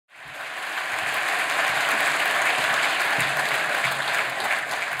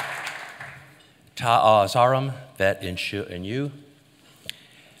Ta Saram, Vet and you.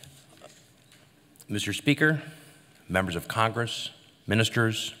 Mr. Speaker, members of Congress,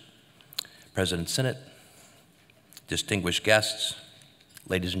 ministers, President Senate, distinguished guests,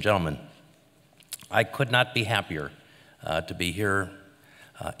 ladies and gentlemen, I could not be happier to be here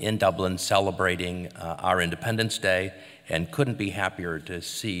in Dublin celebrating our Independence Day, and couldn't be happier to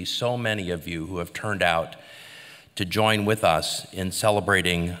see so many of you who have turned out to join with us in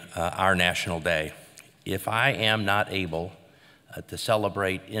celebrating our National Day. If I am not able to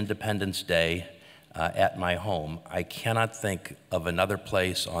celebrate Independence Day at my home, I cannot think of another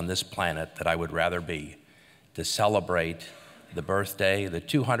place on this planet that I would rather be to celebrate the birthday, the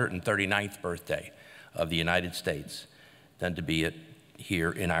 239th birthday of the United States, than to be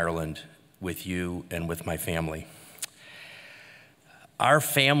here in Ireland with you and with my family. Our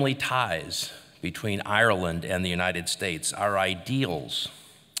family ties between Ireland and the United States, our ideals,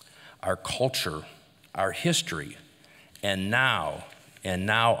 our culture, our history, and now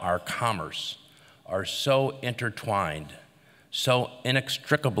our commerce are so intertwined, so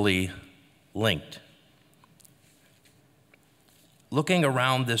inextricably linked. Looking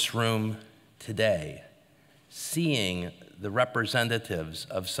around this room today, seeing the representatives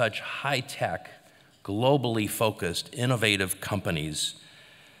of such high-tech, globally focused, innovative companies,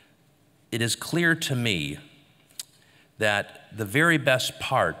 it is clear to me that the very best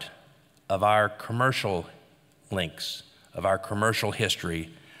part of our commercial links, of our commercial history,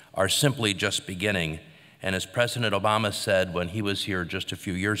 are simply just beginning. And as President Obama said when he was here just a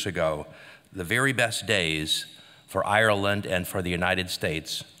few years ago, the very best days for Ireland and for the United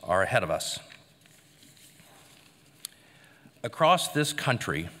States are ahead of us. Across this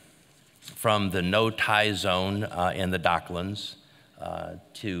country, from the no-tie zone in the Docklands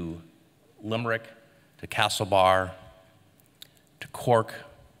to Limerick, to Castlebar, to Cork,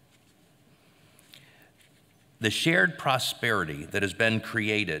 the shared prosperity that has been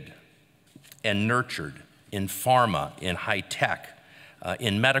created and nurtured in pharma, in high tech,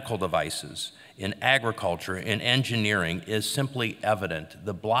 in medical devices, in agriculture, in engineering is simply evident.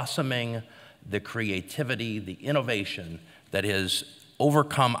 The blossoming, the creativity, the innovation that has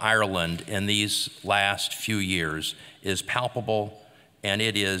overcome Ireland in these last few years is palpable, and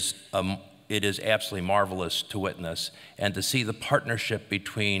it is absolutely marvelous to witness, and to see the partnership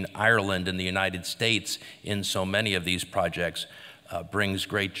between Ireland and the United States in so many of these projects brings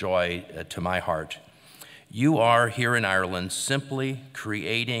great joy to my heart. You are here in Ireland simply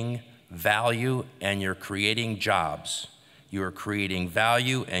creating value, and you're creating jobs. You are creating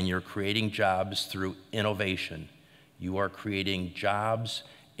value and you're creating jobs through innovation. You are creating jobs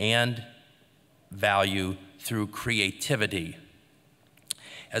and value through creativity.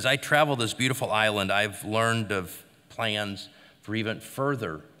 As I travel this beautiful island, I've learned of plans for even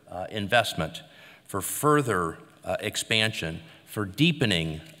further investment, for further expansion, for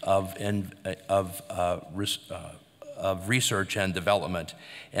deepening of research and development.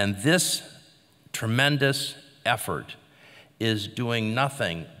 And this tremendous effort is doing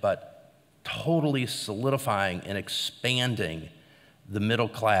nothing but totally solidifying and expanding the middle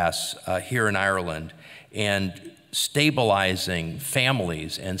class here in Ireland, and stabilizing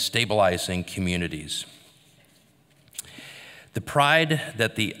families and stabilizing communities. The pride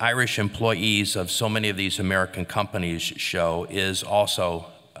that the Irish employees of so many of these American companies show is also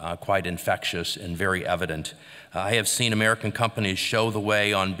quite infectious and very evident. I have seen American companies show the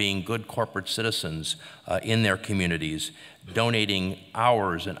way on being good corporate citizens in their communities, donating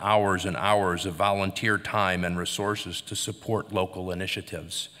hours and hours and hours of volunteer time and resources to support local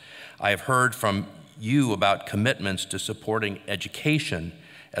initiatives. I have heard from you about commitments to supporting education,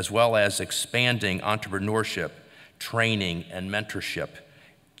 as well as expanding entrepreneurship, training, and mentorship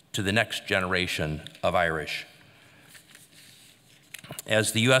to the next generation of Irish.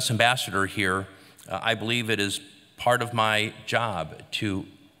 As the U.S. ambassador here, I believe it is part of my job to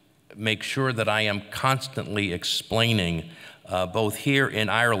make sure that I am constantly explaining both here in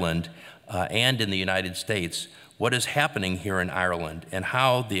Ireland and in the United States what is happening here in Ireland and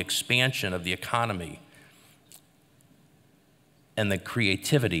how the expansion of the economy and the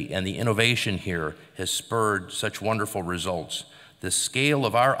creativity and the innovation here has spurred such wonderful results. The scale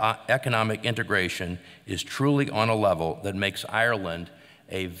of our economic integration is truly on a level that makes Ireland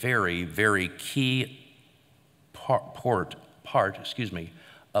a very, very key part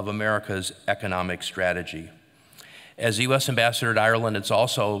of America's economic strategy. As the U.S. ambassador to Ireland, it's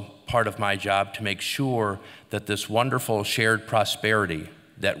also part of my job to make sure that this wonderful shared prosperity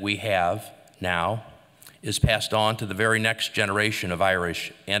that we have now is passed on to the very next generation of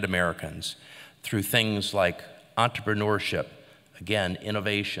Irish and Americans through things like entrepreneurship, again,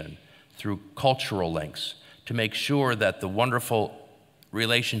 innovation, through cultural links, to make sure that the wonderful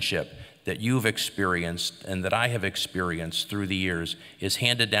relationship that you've experienced and that I have experienced through the years is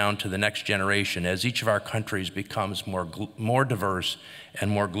handed down to the next generation as each of our countries becomes more diverse and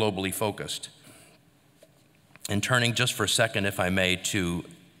more globally focused. And turning just for a second, if I may, to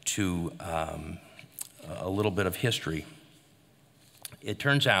a little bit of history. It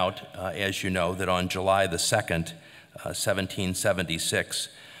turns out, as you know, that on July the 2nd, 1776,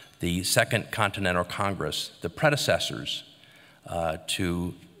 the Second Continental Congress, the predecessors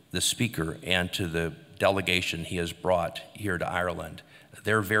to the Speaker and to the delegation he has brought here to Ireland,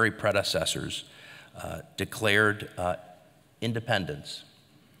 their very predecessors declared independence.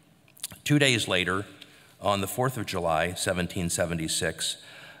 2 days later, on the 4th of July, 1776,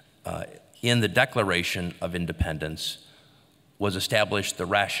 in the Declaration of Independence was established the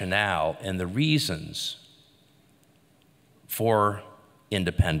rationale and the reasons for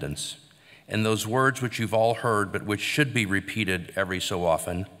independence. And those words which you've all heard, but which should be repeated every so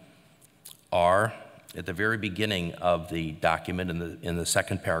often, are at the very beginning of the document in the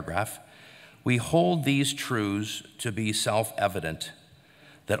second paragraph. We hold these truths to be self-evident,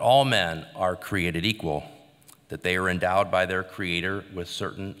 that all men are created equal, that they are endowed by their Creator with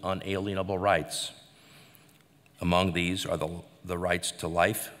certain unalienable rights. Among these are the rights to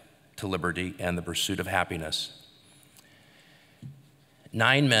life, to liberty, and the pursuit of happiness.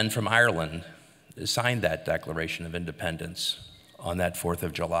 9 men from Ireland signed that Declaration of Independence on that 4th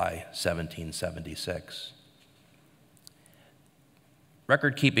of July, 1776.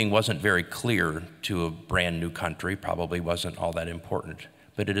 Record keeping wasn't very clear to a brand new country, probably wasn't all that important,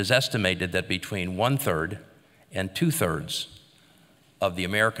 but it is estimated that between 1/3 and 2/3 of the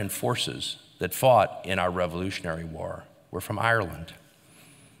American forces that fought in our Revolutionary War were from Ireland.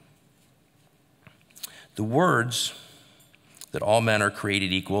 The words that all men are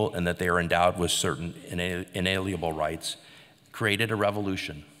created equal and that they are endowed with certain inalienable rights created a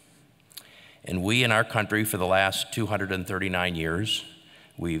revolution. And we in our country for the last 239 years,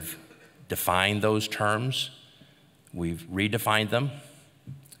 we've defined those terms, we've redefined them,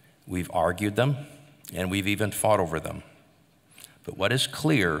 we've argued them, and we've even fought over them. But what is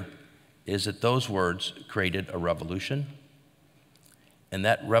clear is that those words created a revolution, and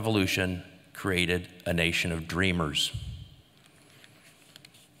that revolution created a nation of dreamers.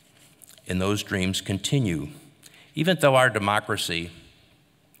 And those dreams continue. Even though our democracy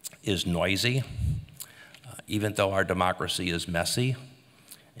is noisy, even though our democracy is messy,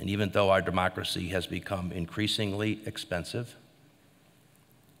 and even though our democracy has become increasingly expensive,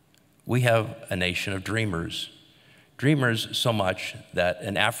 we have a nation of dreamers. Dreamers so much that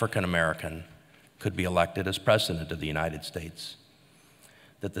an African American could be elected as president of the United States,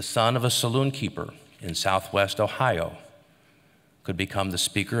 that the son of a saloon keeper in Southwest Ohio could become the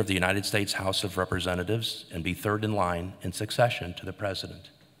Speaker of the United States House of Representatives and be third in line in succession to the president,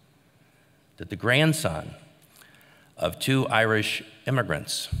 that the grandson of 2 Irish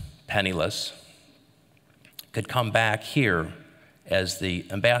immigrants, penniless, could come back here as the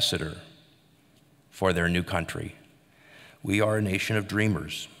ambassador for their new country. We are a nation of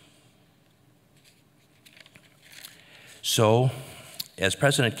dreamers. So, as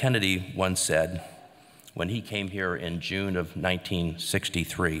President Kennedy once said, when he came here in June of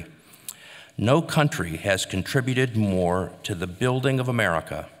 1963, no country has contributed more to the building of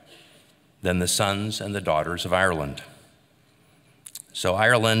America than the sons and the daughters of Ireland. So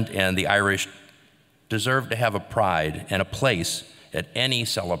Ireland and the Irish deserve to have a pride and a place at any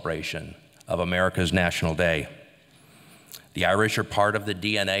celebration of America's National Day. The Irish are part of the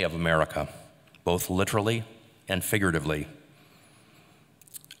DNA of America, both literally and figuratively.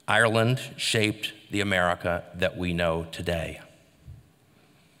 Ireland shaped the America that we know today.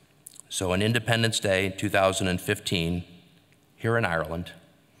 So on Independence Day 2015, here in Ireland,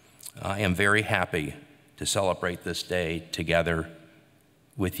 I am very happy to celebrate this day together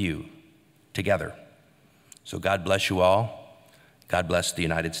with you, together. So God bless you all. God bless the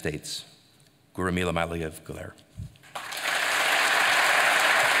United States. Gura Mila Maliav Guler.